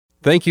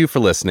Thank you for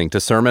listening to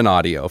sermon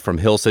audio from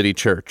Hill City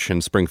Church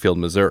in Springfield,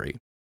 Missouri.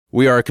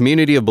 We are a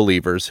community of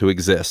believers who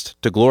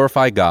exist to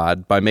glorify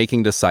God by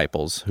making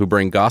disciples who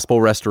bring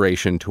gospel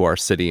restoration to our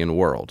city and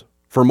world.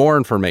 For more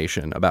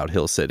information about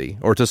Hill City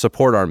or to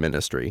support our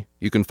ministry,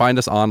 you can find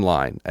us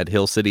online at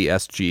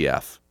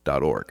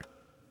hillcitysgf.org.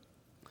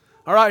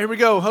 All right, here we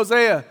go.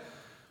 Hosea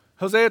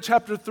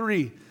chapter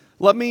 3.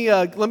 Let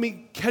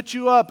me catch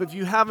you up if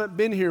you haven't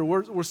been here.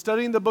 We're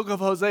studying the book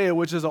of Hosea,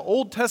 which is an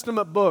Old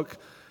Testament book,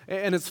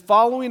 and it's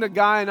following a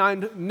guy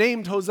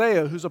named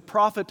Hosea, who's a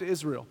prophet to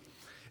Israel.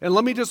 And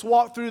let me just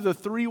walk through the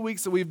 3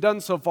 weeks that we've done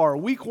so far.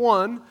 Week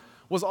 1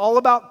 was all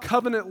about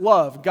covenant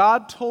love.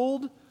 God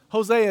told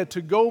Hosea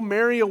to go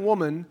marry a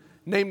woman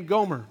named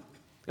Gomer.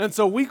 And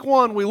so week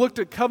 1, we looked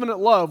at covenant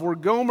love, where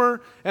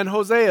Gomer and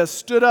Hosea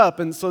stood up.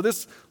 And so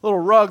this little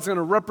rug's going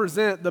to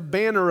represent the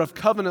banner of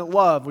covenant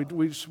love.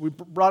 We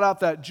brought out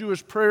that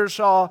Jewish prayer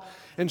shawl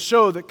and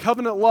showed that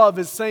covenant love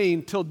is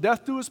saying, till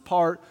death do us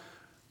part,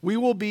 we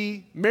will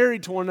be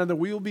married to one another,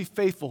 we will be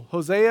faithful.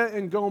 Hosea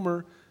and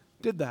Gomer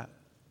did that.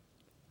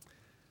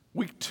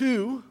 Week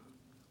 2,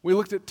 we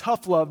looked at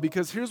tough love,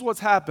 because here's what's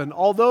happened.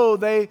 Although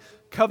they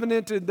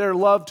covenanted their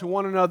love to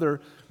one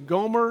another,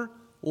 Gomer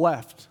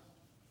left.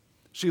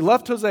 She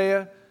left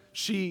Hosea,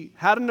 she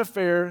had an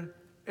affair,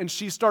 and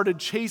she started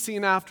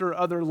chasing after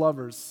other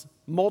lovers.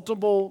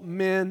 Multiple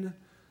men,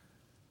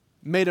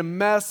 made a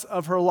mess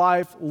of her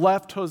life,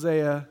 left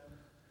Hosea.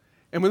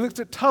 And we looked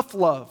at tough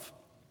love,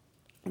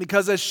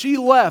 because as she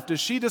left, as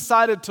she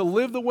decided to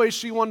live the way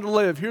she wanted to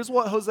live, here's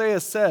what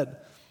Hosea said.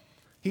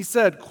 He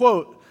said,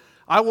 quote,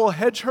 "I will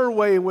hedge her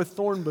way with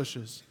thorn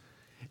bushes,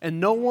 and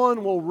no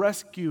one will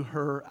rescue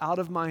her out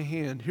of my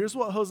hand." Here's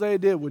what Hosea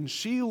did. When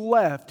she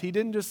left, he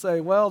didn't just say,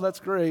 well, that's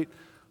great,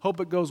 hope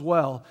it goes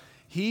well.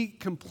 He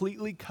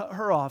completely cut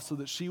her off so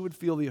that she would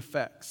feel the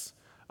effects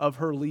of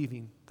her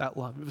leaving that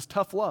love. It was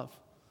tough love.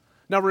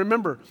 Now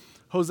remember,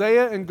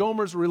 Hosea and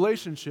Gomer's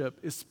relationship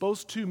is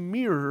supposed to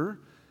mirror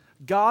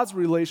God's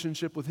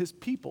relationship with his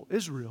people,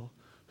 Israel,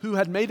 who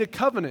had made a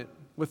covenant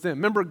with them.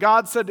 Remember,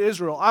 God said to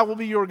Israel, "I will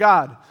be your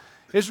God."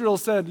 Israel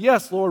said,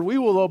 "Yes, Lord, we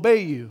will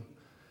obey you."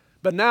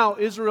 But now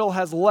Israel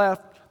has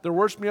left. They're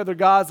worshiping other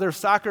gods. They're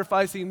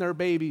sacrificing their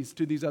babies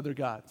to these other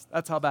gods.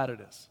 That's how bad it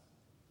is.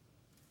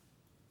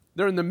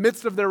 They're in the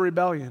midst of their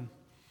rebellion.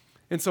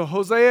 And so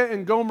Hosea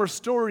and Gomer's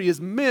story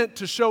is meant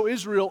to show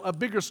Israel a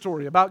bigger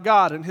story about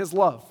God and his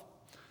love.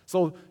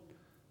 So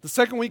the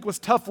second week was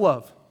tough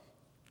love.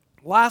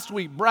 Last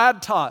week,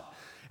 Brad taught,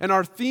 and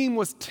our theme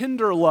was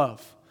tender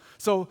love.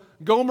 So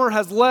Gomer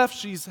has left.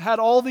 She's had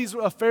all these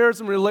affairs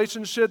and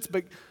relationships,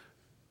 but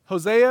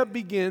Hosea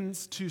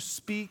begins to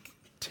speak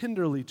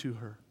tenderly to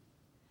her,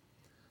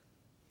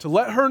 to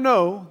let her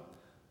know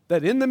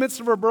that in the midst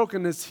of her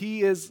brokenness,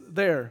 he is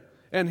there.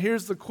 And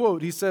here's the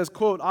quote. He says,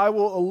 quote, "I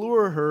will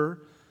allure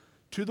her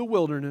to the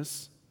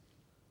wilderness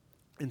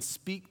and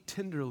speak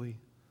tenderly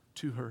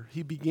to her."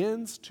 He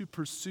begins to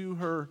pursue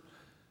her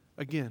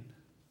again.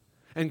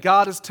 And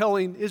God is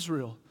telling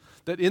Israel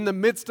that in the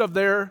midst of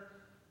their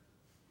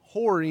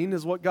whoring,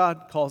 is what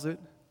God calls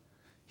it,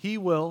 he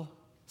will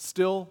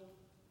still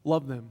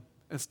love them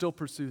and still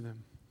pursue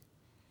them.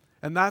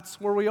 And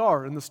that's where we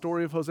are in the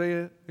story of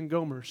Hosea and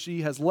Gomer.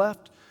 She has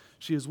left.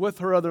 She is with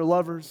her other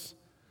lovers.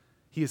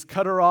 He has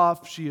cut her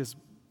off. She is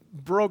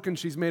broken.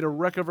 She's made a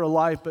wreck of her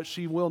life, but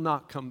she will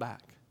not come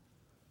back.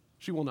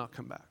 She will not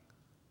come back.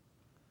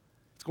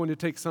 It's going to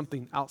take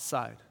something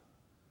outside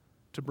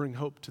to bring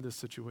hope to this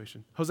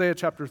situation. Hosea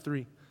chapter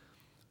 3,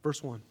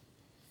 verse 1.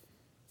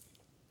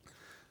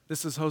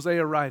 This is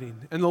Hosea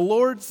writing. "And the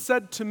Lord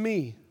said to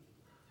me,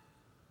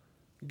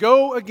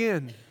 go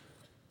again,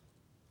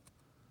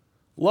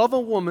 love a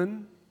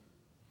woman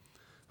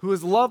who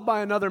is loved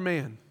by another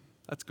man."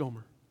 That's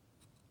Gomer.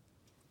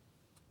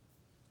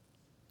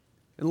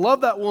 "And love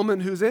that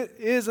woman who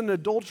is an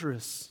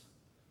adulteress,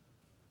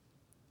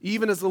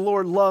 even as the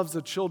Lord loves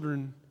the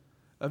children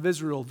of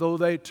Israel, though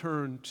they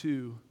turn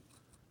to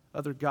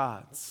other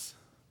gods."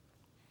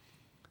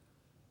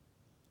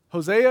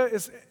 Hosea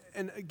is,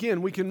 and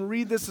again, we can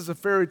read this as a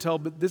fairy tale,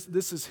 but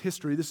this is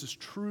history. This is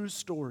true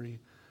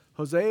story.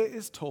 Hosea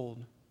is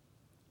told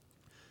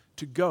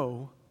to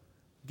go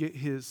get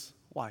his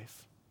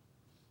wife,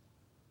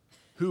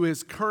 who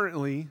is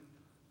currently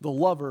the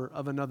lover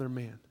of another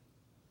man.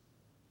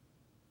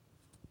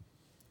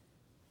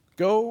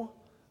 Go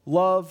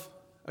love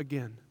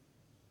again.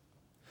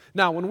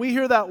 Now, when we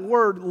hear that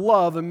word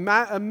love,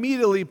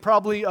 immediately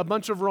probably a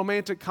bunch of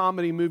romantic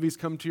comedy movies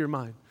come to your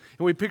mind.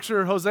 And we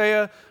picture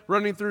Hosea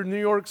running through New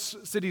York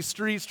City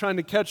streets trying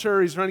to catch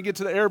her. He's trying to get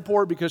to the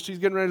airport because she's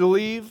getting ready to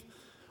leave.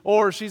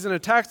 Or she's in a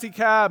taxi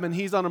cab and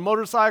he's on a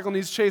motorcycle and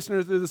he's chasing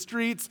her through the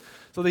streets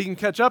so that he can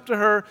catch up to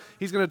her.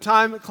 He's going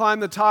to climb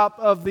the top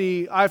of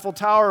the Eiffel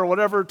Tower or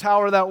whatever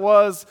tower that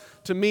was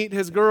to meet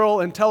his girl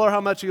and tell her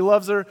how much he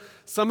loves her.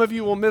 Some of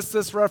you will miss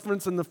this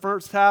reference in the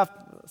first half.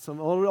 Some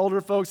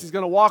older folks, he's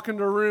going to walk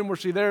into a room where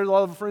she's there with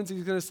all of her friends.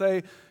 He's going to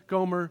say,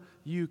 "Gomer,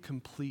 you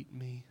complete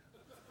me."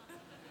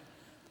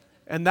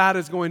 And that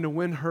is going to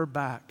win her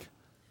back.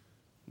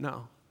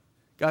 No.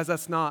 Guys,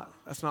 that's not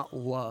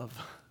love.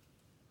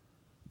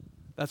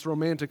 That's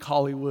romantic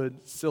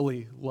Hollywood,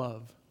 silly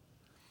love.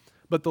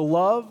 But the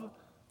love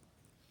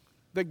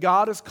that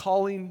God is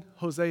calling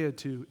Hosea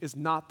to is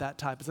not that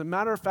type. As a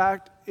matter of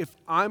fact, if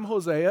I'm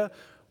Hosea,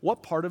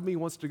 what part of me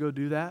wants to go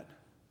do that?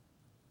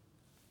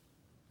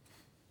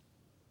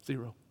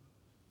 Zero.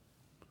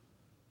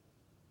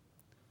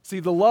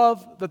 See, the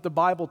love that the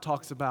Bible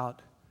talks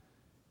about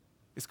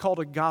is called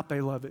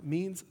agape love. It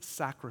means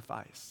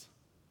sacrifice.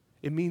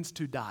 It means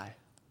to die.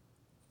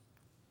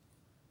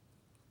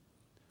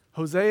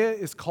 Hosea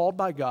is called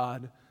by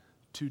God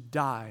to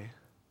die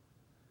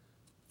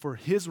for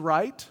his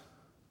right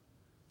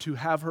to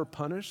have her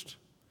punished,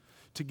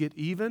 to get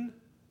even,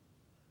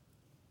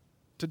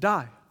 to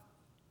die.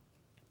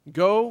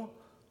 Go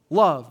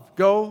love,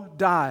 go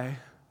die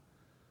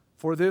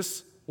for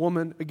this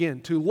woman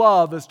again. To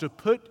love is to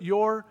put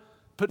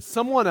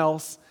someone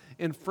else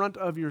in front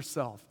of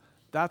yourself.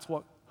 That's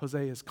what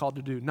Hosea is called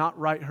to do, not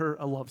write her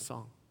a love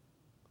song.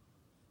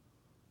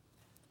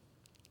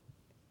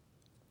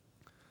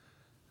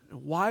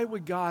 Why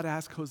would God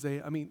ask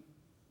Hosea? I mean,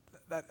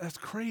 that's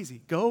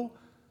crazy. Go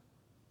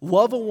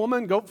love a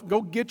woman. Go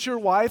get your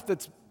wife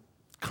that's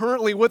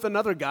currently with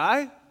another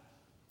guy.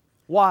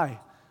 Why?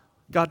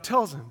 God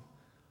tells him,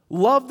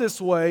 love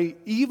this way,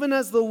 even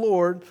as the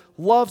Lord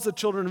loves the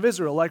children of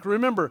Israel. Like,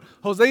 remember,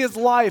 Hosea's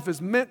life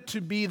is meant to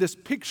be this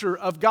picture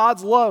of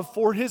God's love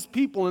for his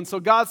people. And so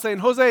God's saying,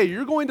 Hosea,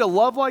 you're going to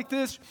love like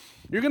this.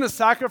 You're going to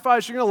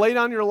sacrifice. You're going to lay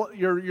down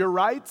your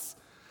rights.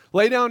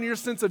 Lay down your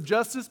sense of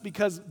justice,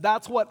 because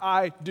that's what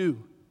I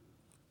do.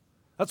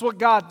 That's what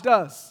God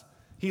does.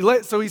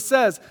 So he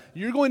says,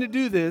 you're going to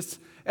do this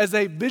as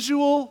a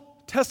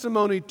visual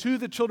testimony to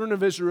the children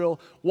of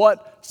Israel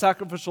what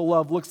sacrificial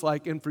love looks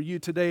like, and for you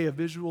today, a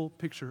visual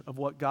picture of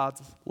what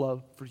God's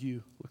love for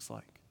you looks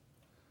like.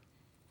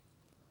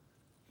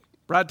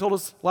 Brad told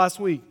us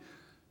last week,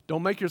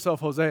 don't make yourself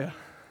Hosea.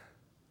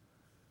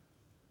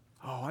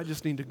 Oh, I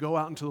just need to go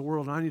out into the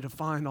world and I need to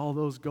find all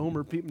those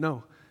Gomer people.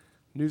 No,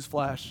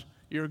 newsflash,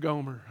 you're a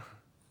Gomer.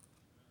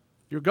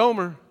 You're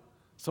Gomer,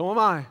 so am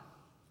I.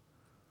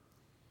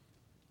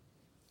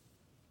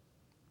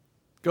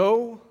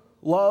 Go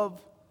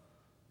love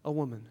a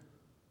woman.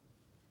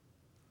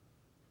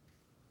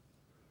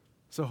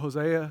 So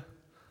Hosea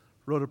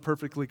wrote a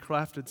perfectly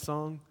crafted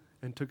song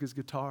and took his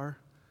guitar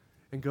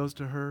and goes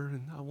to her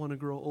and I want to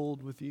grow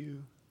old with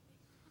you.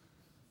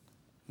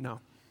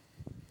 No.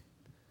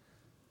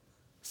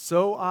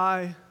 So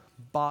I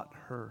bought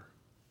her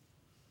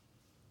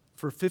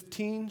for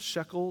 15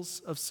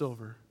 shekels of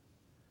silver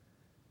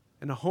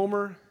and a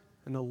homer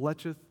and a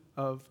lecheth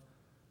of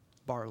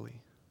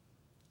barley.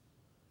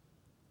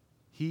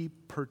 He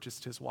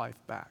purchased his wife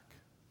back.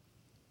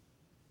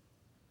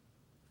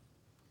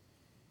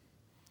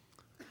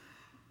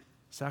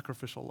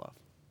 Sacrificial love.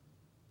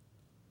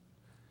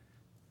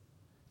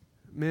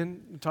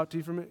 Men, talk to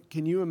you for a minute.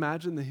 Can you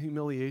imagine the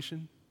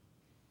humiliation?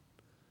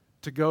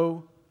 To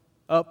go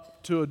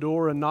up to a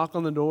door and knock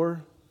on the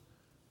door,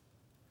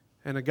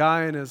 and a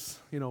guy in his,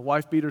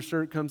 wife beater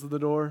shirt comes to the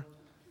door.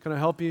 Can I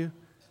help you?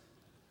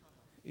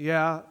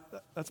 Yeah,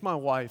 that's my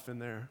wife in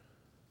there,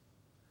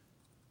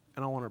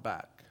 and I want her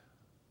back.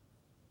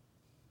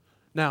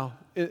 Now,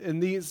 in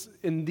these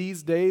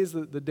days,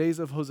 the days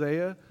of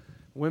Hosea,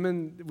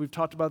 women, we've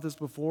talked about this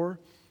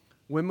before,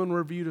 women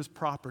were viewed as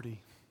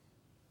property.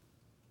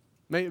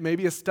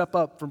 Maybe a step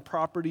up from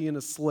property and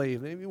a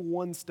slave. Maybe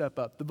one step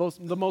up,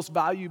 the most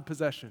valued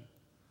possession.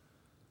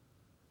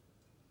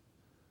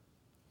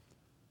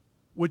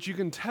 Which you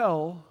can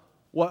tell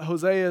what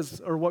Hosea's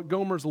or what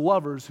Gomer's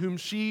lovers, whom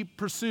she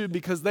pursued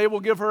because they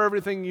will give her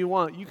everything you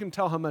want, you can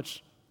tell how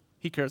much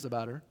he cares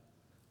about her.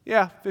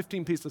 Yeah,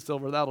 15 pieces of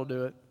silver, that'll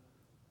do it.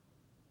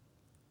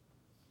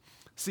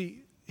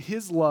 See,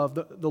 his love,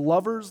 the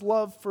lover's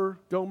love for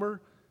Gomer,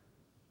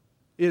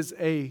 is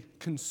a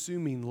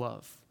consuming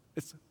love.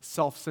 It's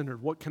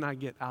self-centered. What can I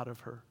get out of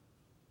her?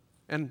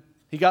 And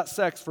he got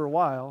sex for a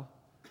while,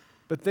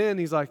 but then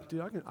he's like,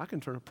 dude, I can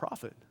turn a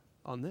profit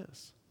on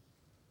this.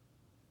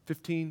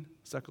 15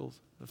 shekels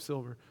of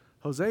silver.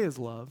 Hosea's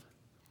love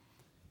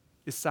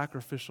is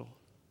sacrificial.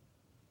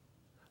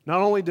 Not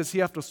only does he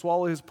have to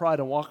swallow his pride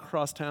and walk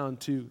across town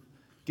to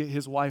get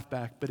his wife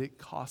back, but it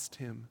cost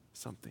him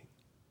something.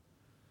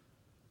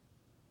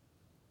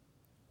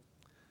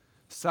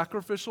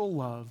 Sacrificial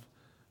love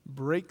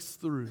breaks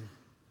through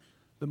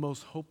the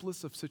most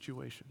hopeless of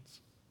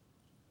situations.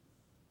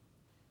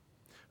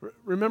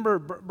 Remember,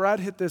 Brad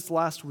hit this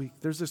last week.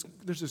 There's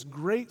this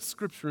great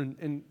scripture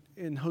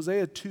in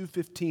Hosea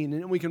 2:15,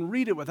 and we can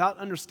read it without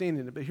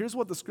understanding it, but here's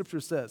what the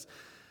scripture says.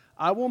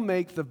 I will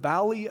make the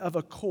valley of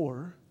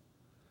Achor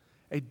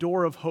a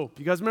door of hope.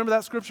 You guys remember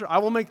that scripture? I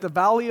will make the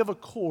valley of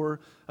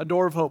Achor a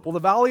door of hope. Well, the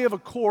valley of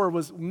Achor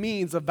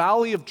means a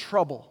valley of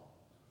trouble.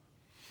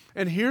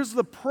 And here's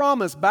the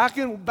promise, back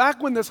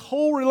when this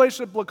whole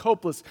relationship looked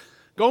hopeless,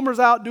 Gomer's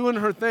out doing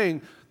her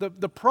thing,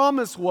 the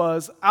promise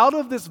was, out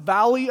of this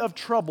valley of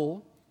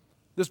trouble,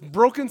 this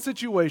broken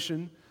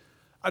situation,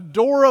 a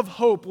door of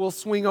hope will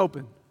swing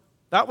open.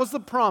 That was the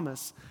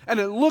promise. And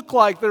it looked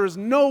like there was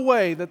no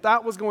way that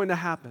that was going to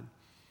happen.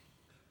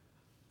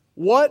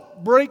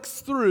 What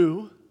breaks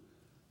through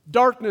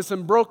darkness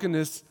and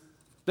brokenness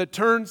that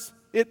turns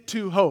it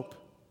to hope?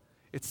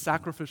 It's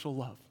sacrificial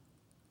love.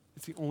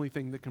 It's the only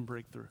thing that can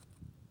break through.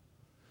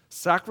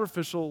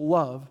 Sacrificial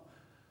love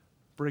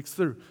breaks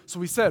through. So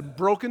we said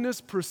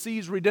brokenness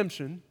precedes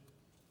redemption.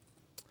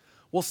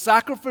 Well,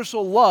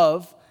 sacrificial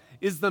love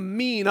is the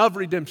mean of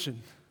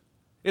redemption.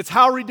 It's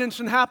how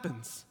redemption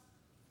happens.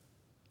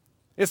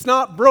 It's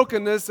not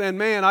brokenness and,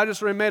 man, I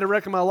just made a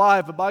wreck of my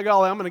life, but by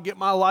golly, I'm going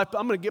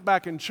to get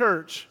back in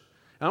church,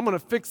 and I'm going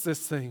to fix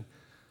this thing.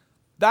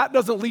 That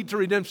doesn't lead to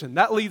redemption.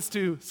 That leads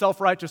to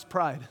self-righteous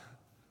pride.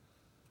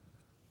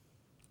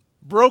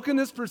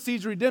 Brokenness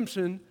precedes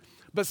redemption,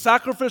 but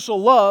sacrificial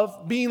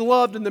love, being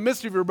loved in the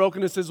midst of your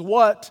brokenness, is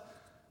what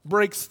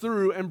breaks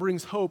through and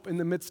brings hope in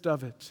the midst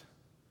of it.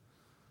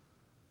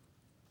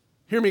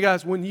 Hear me,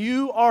 guys. When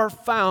you are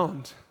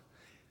found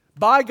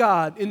by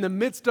God in the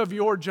midst of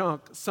your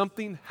junk,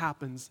 something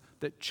happens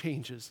that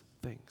changes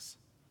things.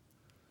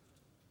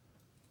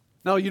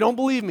 Now, you don't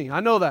believe me. I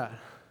know that.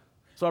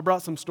 So I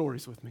brought some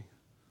stories with me.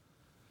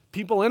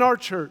 People in our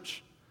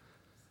church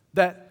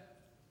that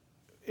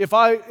if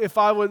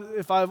I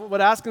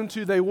would ask them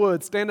to, they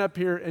would stand up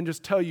here and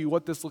just tell you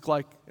what this looked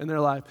like in their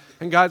life.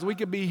 And guys, we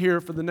could be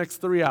here for the next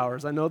 3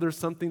 hours. I know there's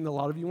something that a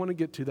lot of you want to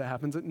get to that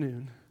happens at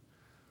noon.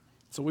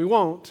 So we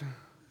won't.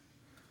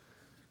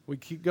 We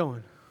keep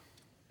going.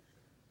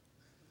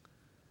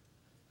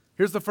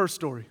 Here's the first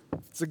story.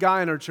 It's a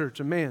guy in our church,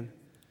 a man,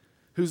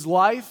 whose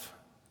life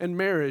and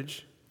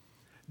marriage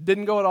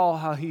didn't go at all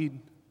how he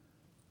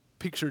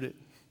pictured it.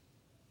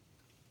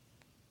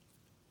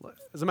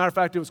 As a matter of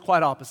fact, it was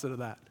quite opposite of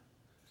that.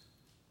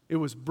 It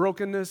was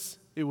brokenness,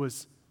 it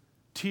was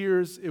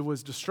tears, it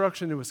was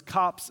destruction, it was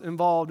cops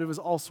involved, it was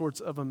all sorts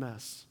of a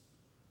mess.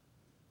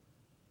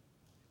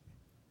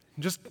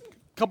 Just a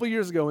couple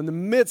years ago, in the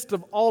midst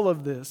of all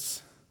of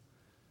this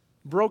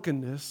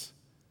brokenness,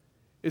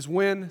 is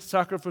when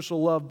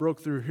sacrificial love broke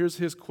through. Here's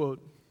his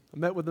quote. I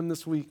met with him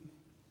this week.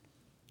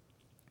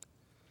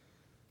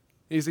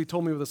 He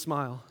told me with a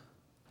smile.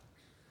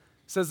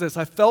 He says this: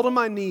 I fell to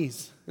my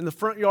knees in the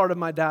front yard of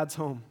my dad's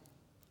home,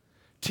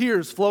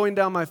 tears flowing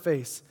down my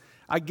face.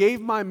 I gave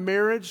my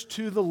marriage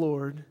to the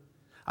Lord.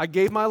 I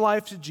gave my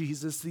life to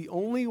Jesus, the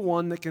only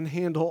one that can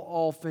handle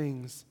all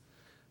things.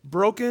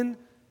 Broken,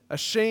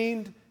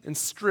 ashamed, and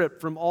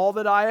stripped from all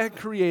that I had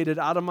created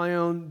out of my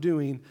own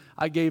doing,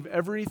 I gave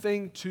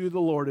everything to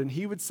the Lord. And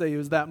he would say it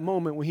was that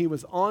moment when he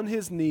was on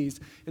his knees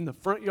in the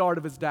front yard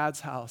of his dad's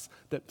house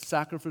that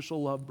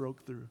sacrificial love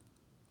broke through.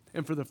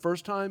 And for the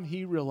first time,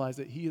 he realized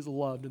that he is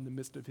loved in the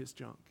midst of his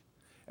junk.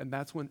 And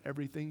that's when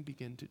everything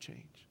began to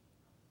change.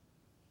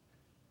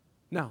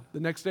 Now, the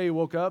next day he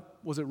woke up,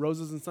 was it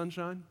roses and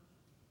sunshine?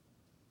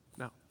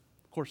 No,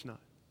 of course not.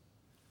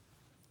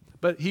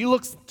 But he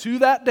looks to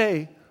that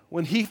day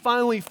when he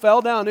finally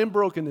fell down in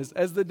brokenness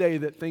as the day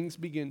that things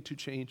begin to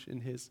change in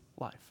his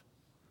life.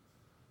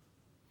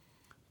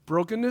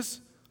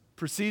 Brokenness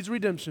precedes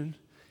redemption,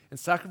 and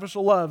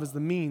sacrificial love is the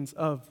means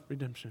of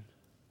redemption.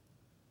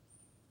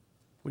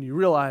 When you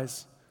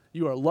realize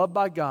you are loved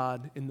by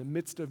God in the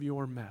midst of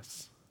your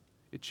mess,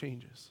 it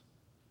changes.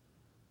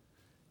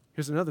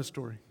 Here's another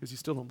story, because you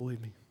still don't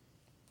believe me.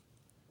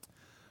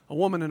 A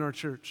woman in our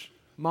church,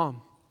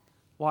 mom,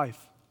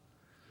 wife.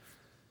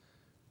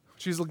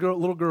 She's a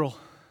little girl,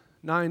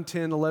 9,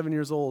 10, 11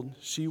 years old.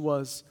 She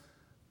was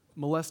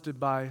molested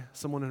by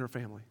someone in her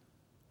family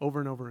over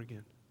and over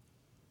again.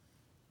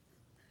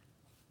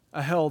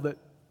 A hell that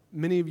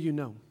many of you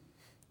know,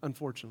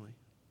 unfortunately,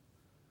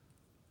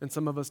 and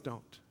some of us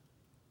don't.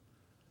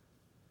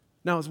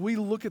 Now, as we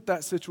look at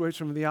that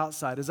situation from the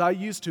outside, as I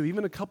used to,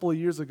 even a couple of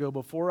years ago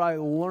before I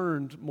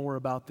learned more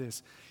about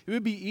this, it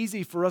would be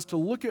easy for us to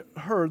look at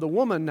her, the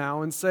woman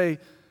now, and say,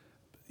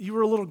 you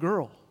were a little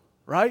girl,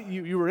 right?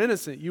 You were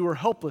innocent. You were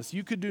helpless.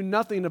 You could do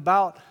nothing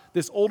about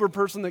this older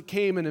person that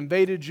came and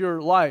invaded your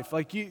life.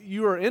 Like,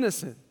 you were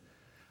innocent.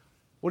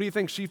 What do you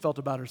think she felt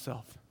about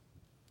herself?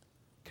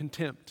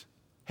 Contempt,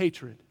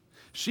 hatred.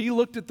 She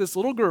looked at this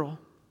little girl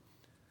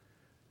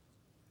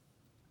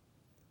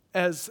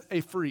as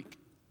a freak.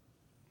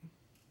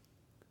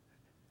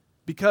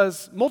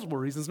 Because multiple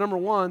reasons. Number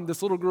one,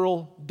 this little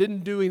girl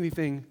didn't do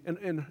anything,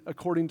 and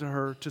according to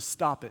her, to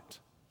stop it.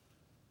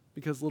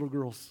 Because little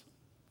girls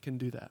can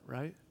do that,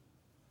 right?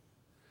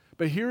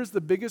 But here's the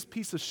biggest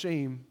piece of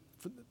shame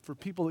for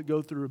people that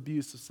go through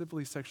abuse,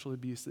 specifically sexual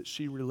abuse, that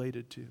she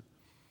related to,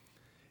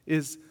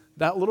 is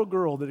that little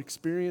girl that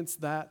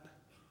experienced that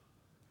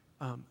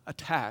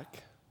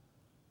attack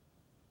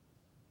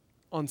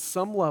on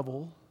some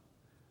level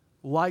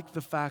liked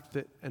the fact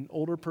that an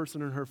older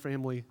person in her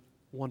family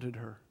wanted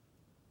her.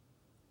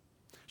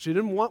 She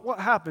didn't want what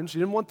happened. She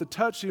didn't want the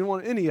touch. She didn't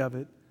want any of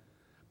it.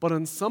 But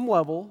on some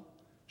level,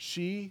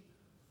 she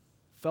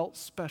felt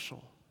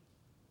special.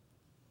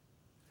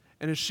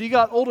 And as she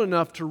got old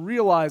enough to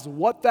realize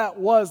what that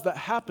was that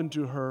happened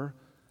to her,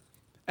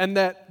 and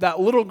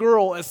that little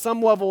girl at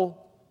some level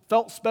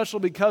felt special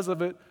because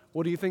of it,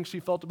 what do you think she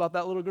felt about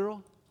that little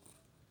girl?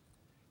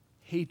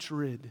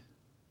 Hatred.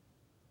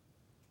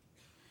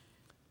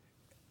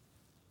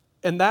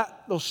 And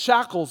those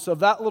shackles of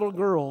that little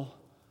girl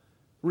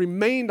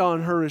remained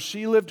on her as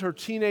she lived her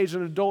teenage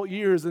and adult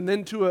years, and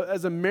then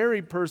as a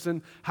married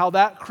person, how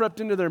that crept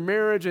into their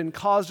marriage and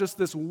caused just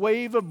this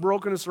wave of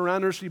brokenness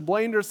around her. She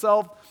blamed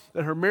herself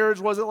that her marriage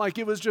wasn't like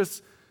it was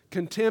just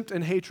contempt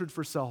and hatred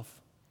for self.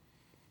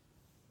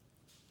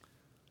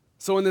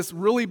 So in this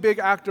really big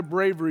act of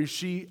bravery,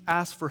 she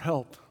asked for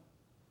help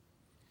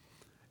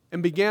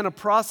and began a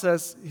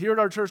process here at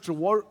our church to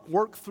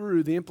work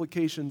through the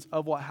implications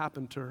of what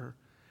happened to her,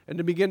 and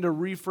to begin to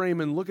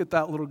reframe and look at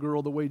that little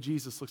girl the way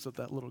Jesus looks at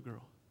that little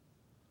girl.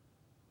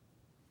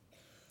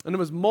 And it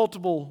was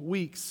multiple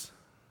weeks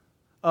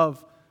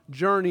of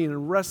journeying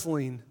and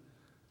wrestling.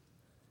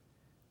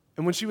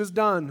 And when she was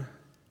done,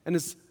 and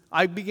as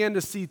I began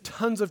to see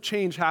tons of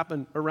change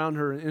happen around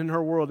her, in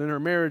her world, in her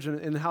marriage, and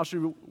in how she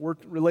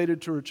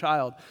related to her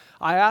child,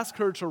 I asked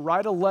her to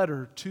write a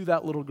letter to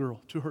that little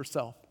girl, to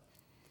herself.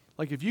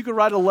 Like, if you could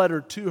write a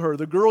letter to her,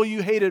 the girl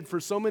you hated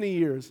for so many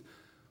years,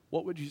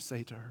 what would you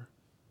say to her?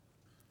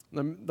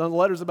 The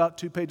letter's about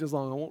 2 pages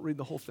long. I won't read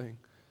the whole thing.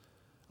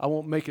 I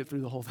won't make it through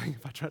the whole thing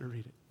if I try to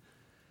read it.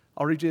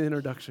 I'll read you the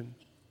introduction.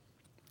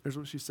 Here's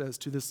what she says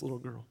to this little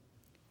girl.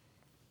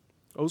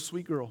 "Oh,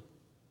 sweet girl,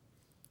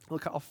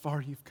 look how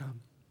far you've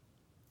come.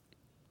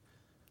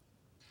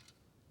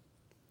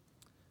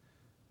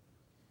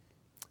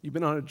 You've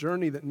been on a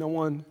journey that no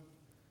one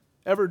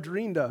ever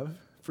dreamed of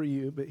for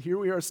you, but here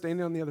we are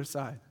standing on the other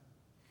side.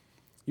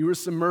 You were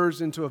submerged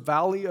into a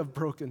valley of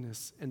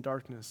brokenness and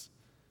darkness.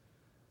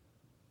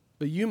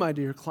 But you, my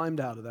dear, climbed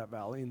out of that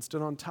valley and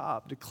stood on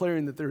top,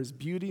 declaring that there is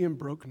beauty in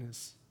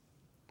brokenness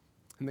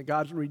and that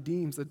God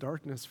redeems the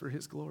darkness for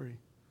his glory.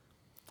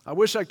 I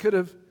wish I could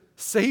have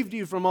saved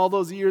you from all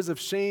those years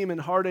of shame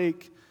and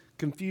heartache,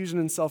 confusion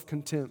and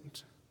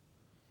self-contempt.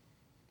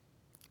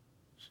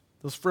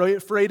 Those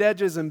frayed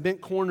edges and bent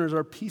corners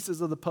are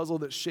pieces of the puzzle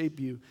that shape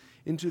you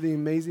into the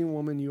amazing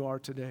woman you are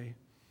today.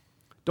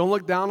 Don't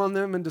look down on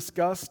them in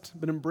disgust,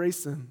 but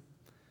embrace them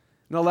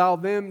and allow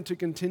them to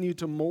continue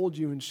to mold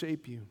you and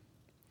shape you.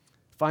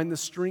 Find the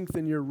strength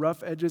in your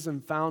rough edges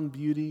and found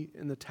beauty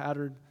in the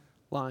tattered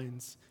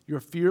lines. You're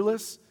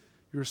fearless,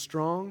 you're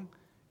strong,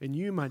 and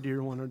you, my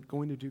dear one, are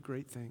going to do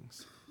great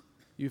things.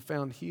 You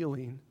found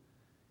healing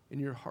in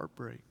your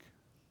heartbreak."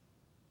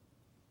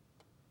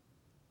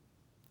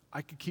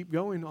 I could keep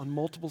going on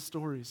multiple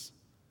stories.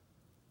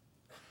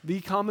 The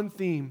common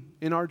theme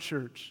in our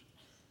church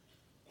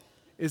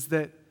is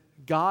that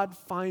God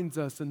finds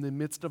us in the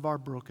midst of our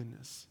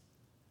brokenness,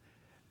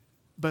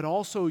 but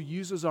also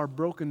uses our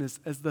brokenness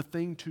as the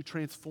thing to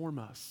transform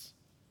us.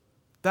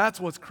 That's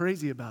what's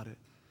crazy about it.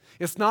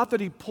 It's not that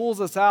he pulls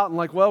us out and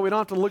like, well, we don't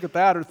have to look at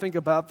that or think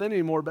about that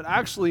anymore, but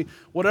actually,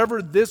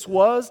 whatever this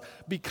was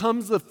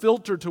becomes the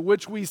filter to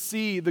which we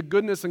see the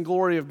goodness and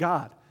glory of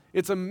God.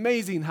 It's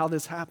amazing how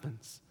this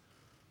happens.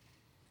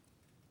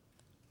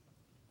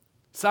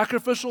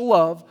 Sacrificial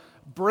love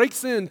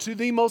breaks into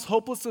the most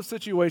hopeless of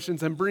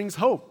situations and brings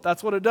hope.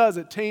 That's what it does.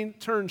 It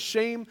turns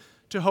shame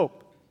to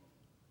hope.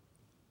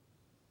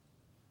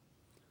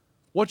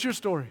 What's your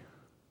story?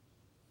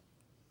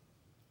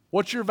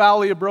 What's your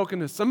valley of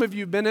brokenness? Some of you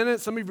have been in it.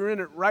 Some of you are in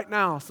it right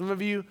now. Some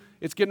of you,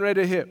 it's getting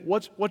ready to hit.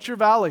 What's your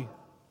valley?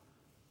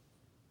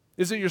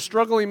 Is it your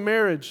struggling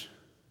marriage?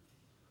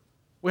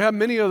 We have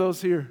many of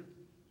those here.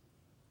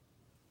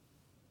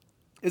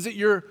 Is it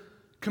your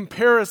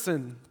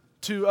comparison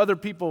to other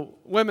people,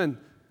 women?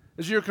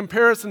 Is it your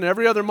comparison to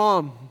every other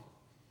mom?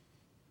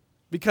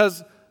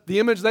 Because the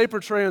image they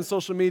portray on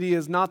social media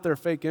is not their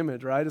fake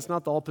image, right? It's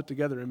not the all put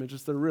together image,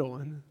 it's their real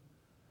one.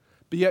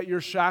 But yet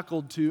you're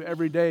shackled to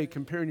every day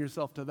comparing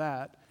yourself to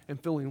that and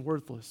feeling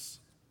worthless.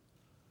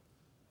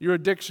 Your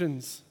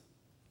addictions,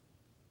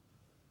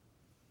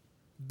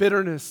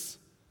 bitterness,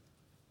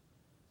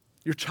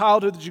 your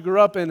childhood that you grew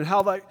up in, and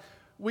how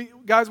we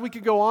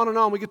could go on and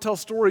on. We could tell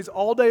stories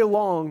all day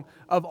long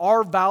of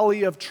our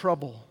valley of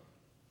trouble.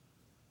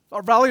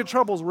 Our valley of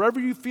trouble is wherever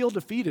you feel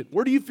defeated.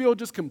 Where do you feel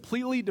just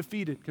completely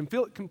defeated,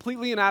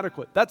 completely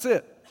inadequate? That's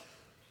it.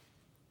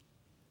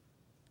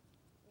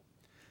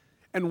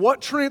 And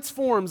what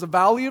transforms a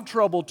valley of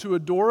trouble to a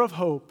door of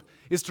hope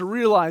is to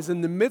realize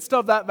in the midst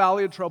of that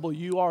valley of trouble,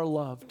 you are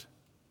loved.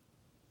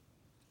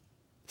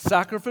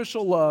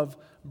 Sacrificial love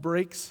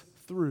breaks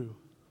through.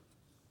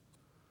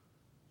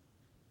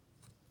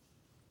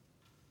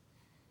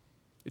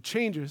 It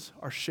changes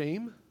our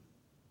shame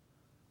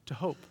to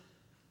hope.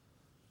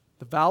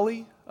 The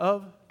valley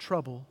of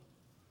trouble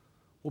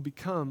will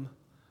become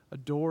a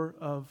door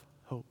of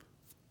hope.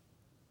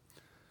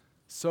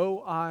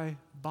 So I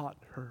bought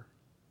her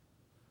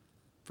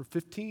for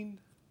 15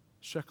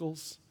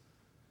 shekels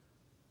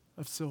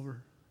of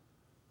silver.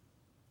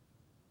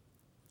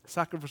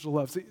 Sacrificial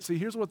love. See,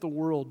 here's what the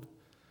world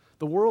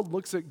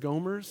looks at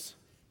Gomers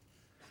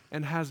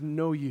and has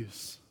no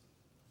use.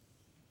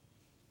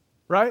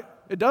 Right?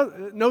 It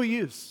does, no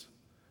use.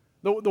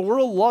 The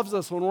world loves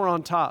us when we're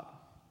on top.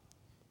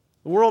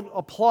 The world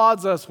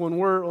applauds us when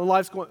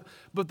life's going,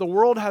 but the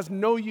world has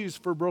no use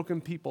for broken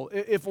people.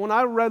 When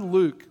I read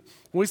Luke,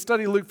 when we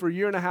studied Luke for a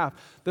year and a half,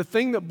 the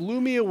thing that blew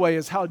me away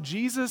is how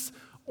Jesus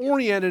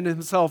oriented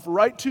himself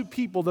right to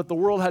people that the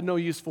world had no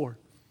use for.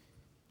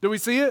 Do we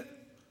see it?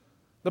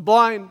 The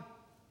blind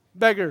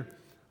beggar,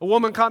 a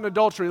woman caught in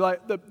adultery.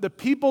 Like the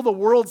people the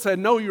world said,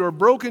 no, you are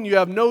broken, you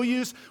have no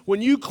use.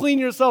 When you clean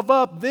yourself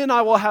up, then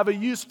I will have a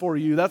use for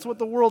you. That's what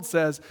the world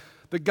says.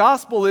 The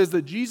gospel is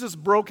that Jesus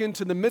broke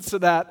into the midst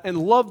of that and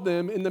loved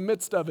them in the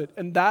midst of it.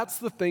 And that's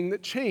the thing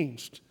that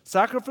changed.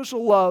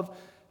 Sacrificial love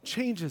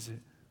changes it.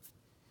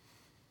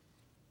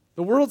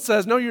 The world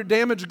says, no, you're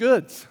damaged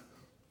goods.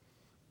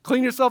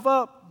 Clean yourself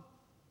up.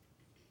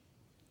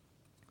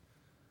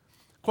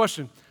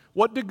 Question,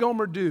 what did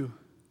Gomer do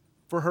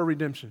for her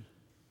redemption?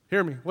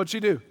 Hear me, what'd she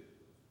do?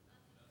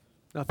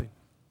 Nothing.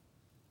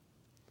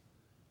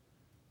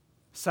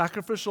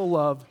 Sacrificial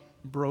love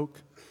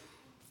broke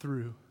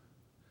through.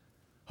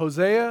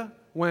 Hosea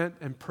went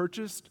and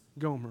purchased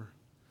Gomer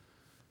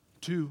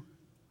to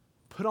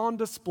put on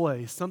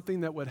display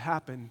something that would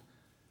happen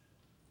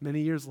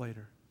many years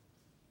later.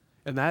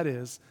 And that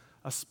is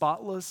a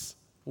spotless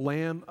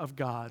Lamb of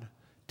God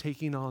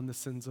taking on the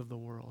sins of the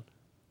world.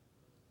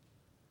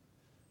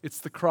 It's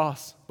the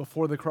cross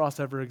before the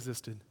cross ever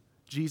existed.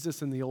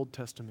 Jesus in the Old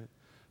Testament.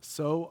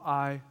 So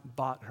I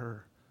bought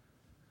her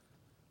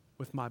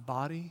with my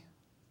body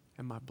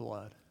and my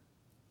blood.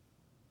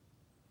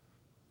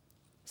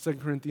 2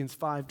 Corinthians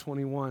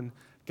 5:21,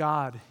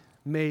 God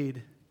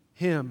made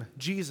him,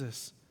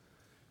 Jesus,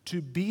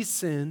 to be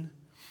sin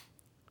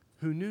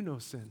who knew no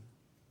sin.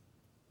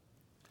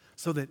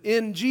 So that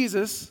in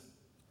Jesus,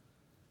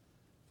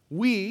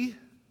 we,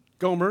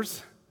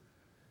 Gomers,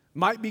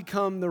 might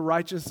become the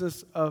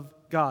righteousness of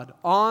God.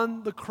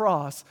 On the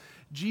cross,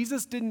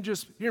 Jesus didn't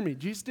just, hear me,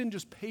 Jesus didn't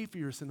just pay for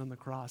your sin on the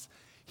cross.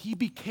 He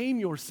became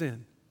your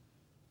sin.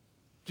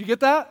 Did you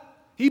get that?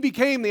 He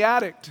became the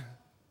addict.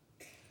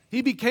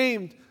 He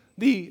became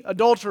the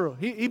adulterer.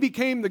 He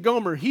became the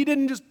Gomer. He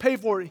didn't just pay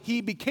for it,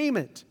 he became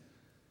it.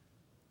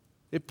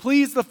 It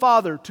pleased the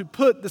Father to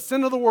put the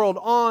sin of the world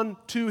on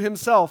to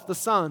himself, the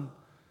Son,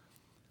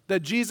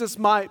 that Jesus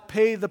might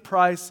pay the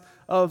price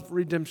of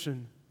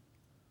redemption.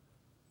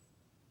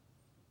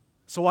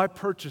 So I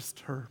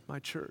purchased her, my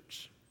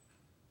church,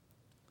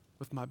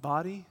 with my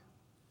body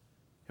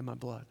and my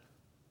blood.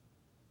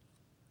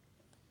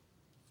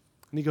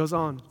 And he goes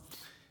on.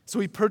 So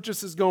he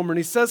purchases Gomer, and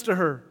he says to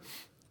her,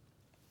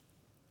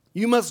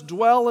 you must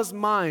dwell as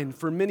mine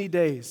for many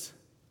days,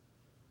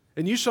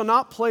 and you shall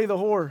not play the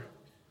whore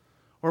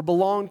or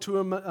belong to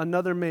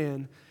another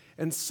man,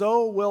 and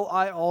so will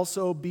I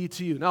also be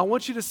to you. Now I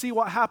want you to see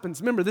what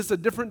happens. Remember, this is a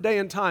different day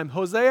and time.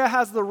 Hosea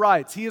has the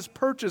rights. He has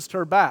purchased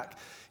her back.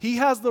 He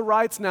has the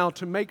rights now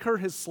to make her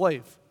his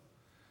slave.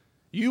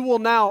 You will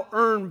now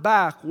earn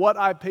back what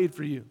I paid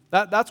for you.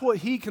 That's what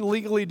he can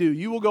legally do.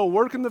 You will go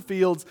work in the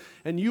fields,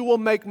 and you will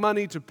make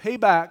money to pay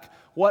back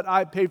what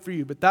I paid for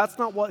you. But that's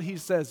not what he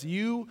says.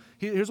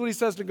 Here's what he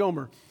says to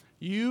Gomer.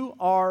 You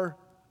are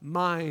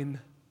mine.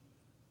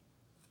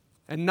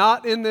 And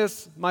not in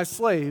this, my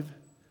slave.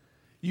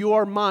 You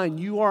are mine.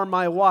 You are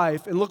my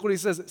wife. And look what he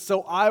says.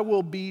 So I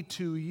will be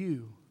to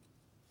you.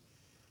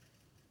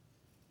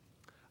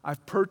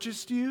 I've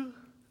purchased you.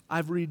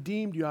 I've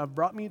redeemed you. I've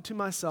brought me to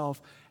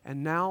myself.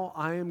 And now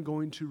I am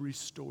going to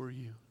restore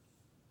you.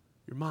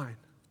 You're mine.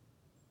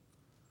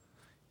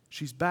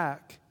 She's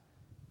back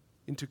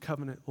into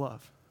covenant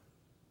love.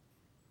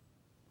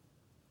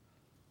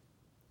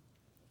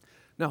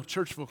 Now,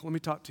 church folk, let me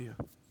talk to you.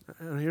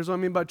 And here's what I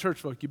mean by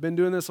church folk. You've been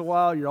doing this a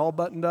while. You're all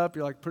buttoned up.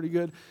 You're like pretty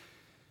good.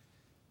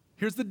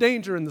 Here's the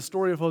danger in the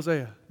story of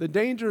Hosea. The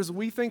danger is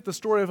we think the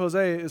story of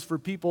Hosea is for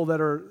people that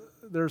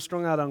are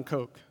strung out on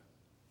coke.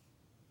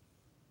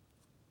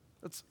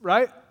 That's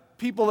right?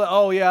 People that,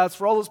 oh yeah, it's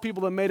for all those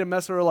people that made a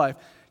mess of their life.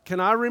 Can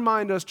I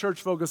remind us,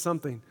 church folk, of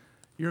something?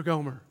 You're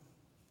Gomer.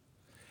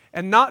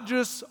 And not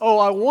just, oh,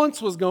 I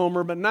once was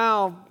Gomer, but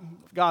now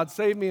God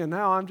saved me, and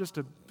now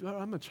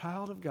I'm a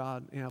child of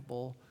God. Yeah,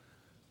 bull.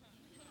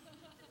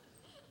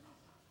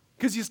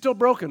 Because you're still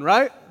broken,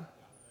 right?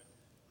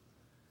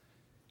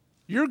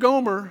 You're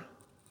Gomer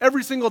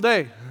every single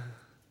day.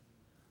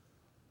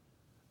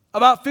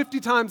 About 50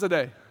 times a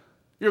day,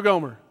 you're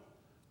Gomer.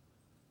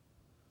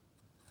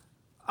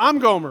 I'm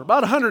Gomer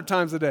about 100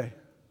 times a day.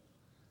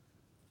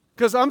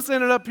 Because I'm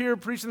standing up here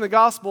preaching the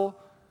gospel,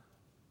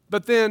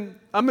 but then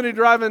I'm going to be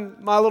driving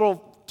my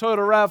little Toyota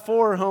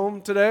RAV4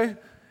 home today, and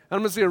I'm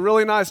going to see a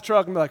really nice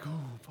truck and be like,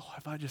 oh, boy,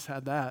 if I just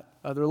had that.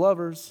 Other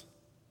lovers.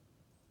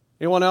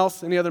 Anyone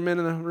else? Any other men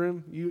in the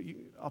room?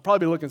 I'll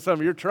probably be looking at some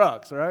of your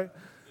trucks, right?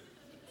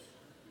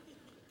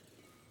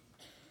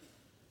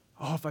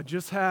 Oh, if I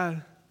just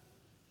had,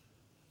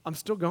 I'm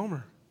still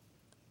Gomer.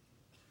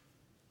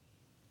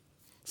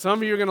 Some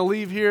of you are going to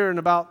leave here in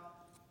about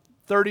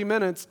 30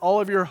 minutes. All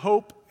of your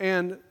hope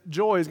and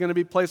joy is going to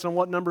be placed on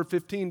what number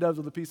 15 does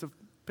with a piece of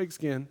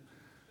pigskin.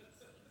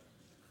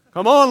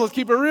 Come on, let's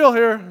keep it real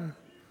here.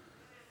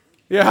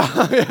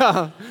 Yeah,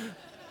 yeah.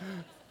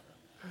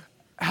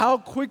 how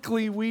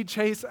quickly we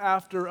chase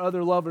after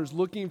other lovers,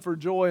 looking for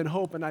joy and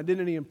hope and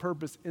identity and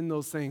purpose in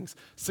those things.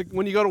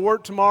 When you go to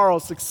work tomorrow,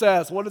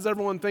 success, what does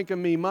everyone think of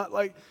me?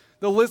 Like,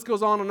 the list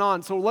goes on and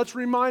on. So let's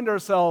remind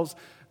ourselves,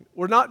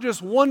 we're not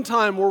just one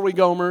time were we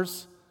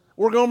Gomers.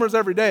 We're Gomers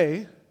every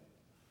day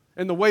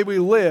in the way we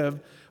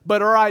live,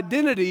 but our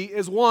identity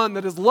is one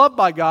that is loved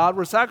by God,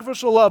 where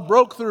sacrificial love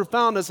broke through,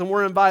 found us, and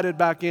we're invited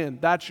back in.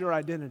 That's your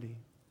identity.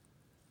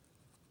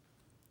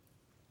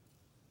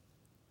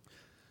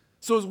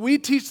 So as we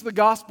teach the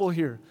gospel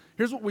here,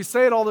 here's what we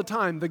say it all the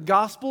time. The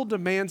gospel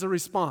demands a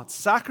response.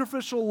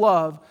 Sacrificial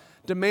love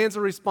demands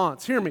a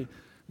response. Hear me.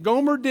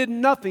 Gomer did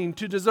nothing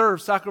to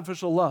deserve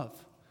sacrificial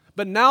love.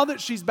 But now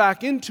that she's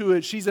back into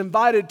it, she's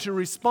invited to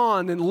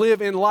respond and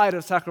live in light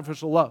of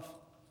sacrificial love.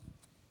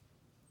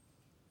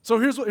 So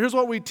here's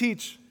what we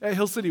teach at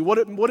Hill City, what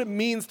it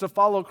means to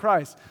follow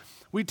Christ.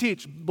 We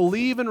teach,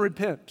 believe and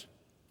repent.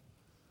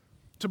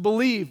 To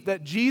believe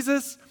that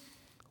Jesus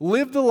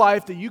lived the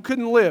life that you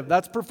couldn't live,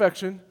 that's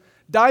perfection,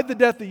 died the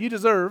death that you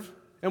deserve,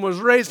 and was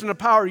raised in a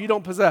power you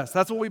don't possess.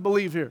 That's what we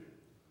believe here.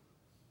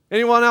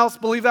 Anyone else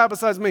believe that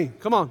besides me?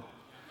 Come on.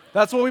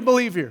 That's what we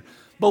believe here.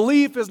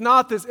 Belief is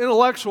not this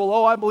intellectual,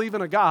 I believe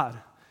in a God.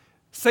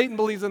 Satan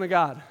believes in a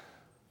God.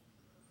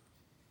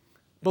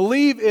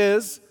 Believe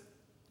is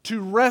to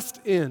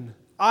rest in.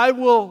 I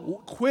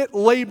will quit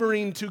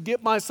laboring to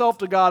get myself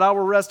to God. I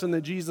will rest in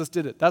that Jesus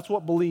did it. That's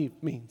what believe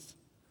means.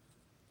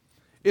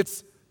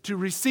 It's to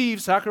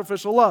receive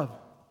sacrificial love.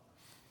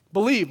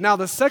 Believe. Now,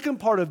 the second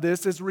part of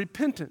this is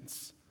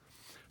repentance.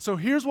 So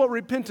here's what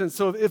repentance.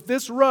 So if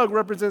this rug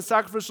represents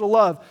sacrificial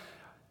love,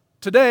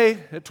 today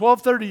at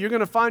 12:30, you're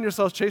going to find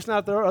yourself chasing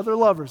out their other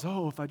lovers.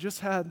 If I just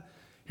had,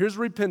 here's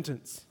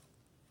repentance.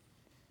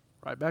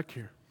 Right back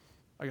here.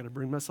 I got to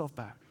bring myself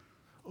back.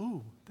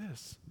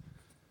 This.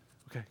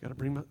 Okay, got to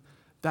bring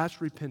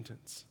that's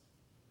repentance.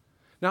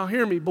 Now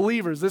hear me,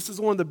 believers, this is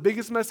one of the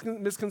biggest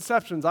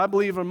misconceptions, I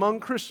believe,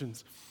 among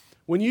Christians.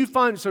 When you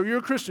so you're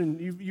a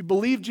Christian, you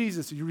believe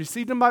Jesus, you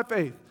received him by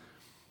faith,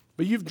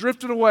 but you've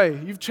drifted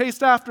away, you've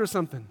chased after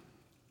something.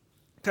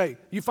 Okay,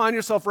 you find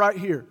yourself right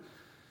here.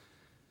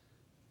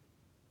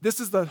 This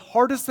is the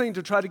hardest thing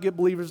to try to get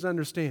believers to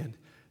understand.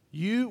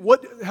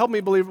 Help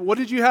me, believer, what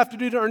did you have to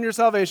do to earn your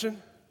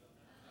salvation?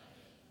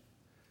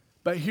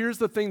 But here's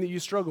the thing that you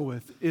struggle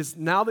with, is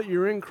now that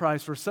you're in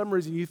Christ, for some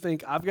reason you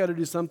think, I've got to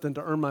do something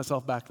to earn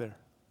myself back there.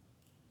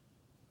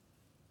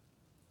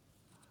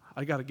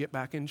 I got to get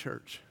back in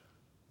church.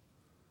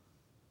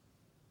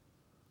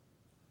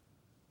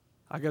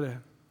 I got to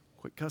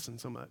quit cussing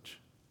so much.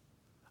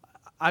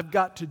 I've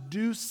got to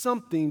do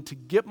something to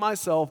get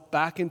myself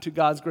back into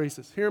God's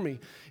graces. Hear me.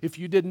 If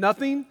you did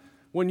nothing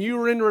when you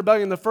were in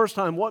rebellion the first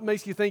time, what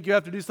makes you think you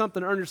have to do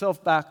something to earn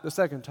yourself back the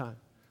second time?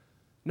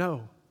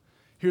 No.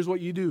 Here's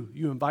what you do.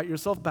 You invite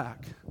yourself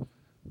back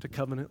to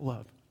covenant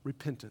love,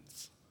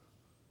 repentance.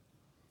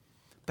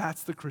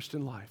 That's the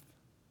Christian life.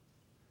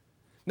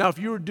 Now, if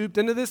you were duped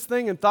into this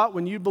thing and thought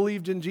when you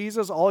believed in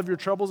Jesus, all of your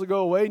troubles would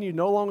go away and you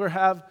no longer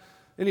have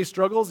any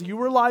struggles, you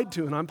were lied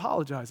to, and I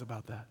apologize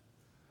about that.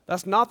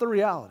 That's not the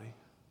reality.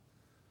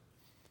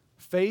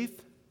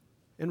 Faith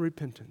and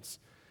repentance.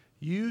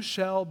 You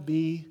shall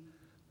be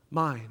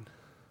mine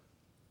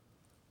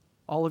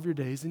all of your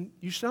days, and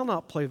you shall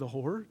not play the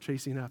whore,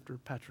 chasing after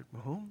Patrick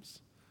Mahomes.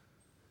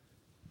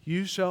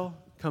 You shall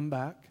come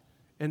back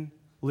and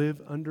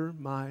live under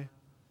my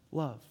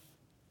love.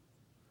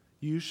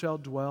 You shall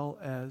dwell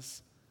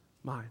as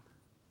mine.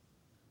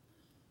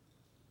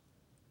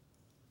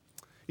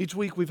 Each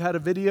week we've had a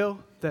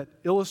video that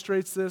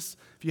illustrates this.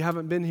 If you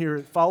haven't been here,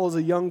 it follows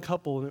a young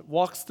couple, and it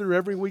walks through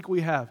every week we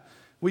have.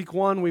 Week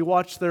 1, we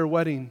watched their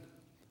wedding.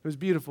 It was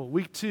beautiful.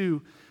 Week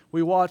 2,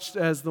 we watched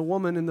as the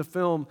woman in the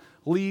film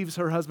leaves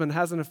her husband,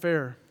 has an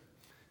affair.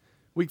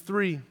 Week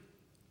 3,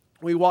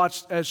 we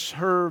watched as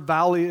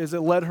it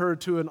led her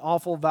to an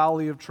awful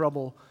valley of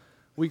trouble.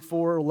 Week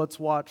 4, let's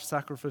watch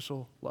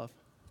sacrificial love.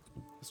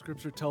 The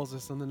scripture tells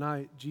us on the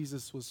night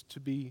Jesus was to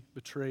be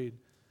betrayed,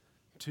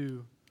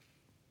 to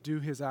do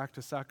his act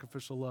of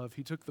sacrificial love.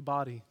 He took the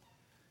body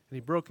and he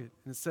broke it.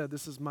 And it said,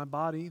 this is my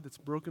body that's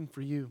broken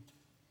for you.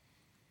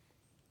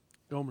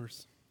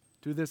 Gomers,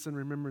 do this in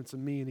remembrance of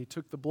me. And he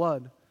took the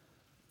blood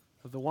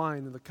of the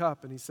wine and the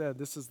cup, and he said,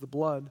 this is the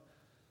blood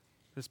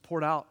that's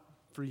poured out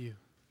for you.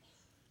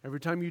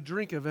 Every time you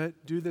drink of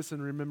it, do this in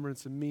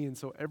remembrance of me. And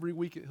so every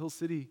week at Hill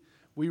City,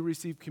 we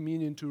receive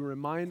communion to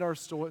remind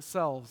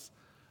ourselves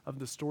of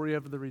the story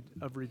of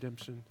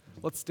redemption.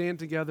 Let's stand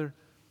together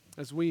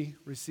as we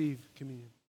receive communion.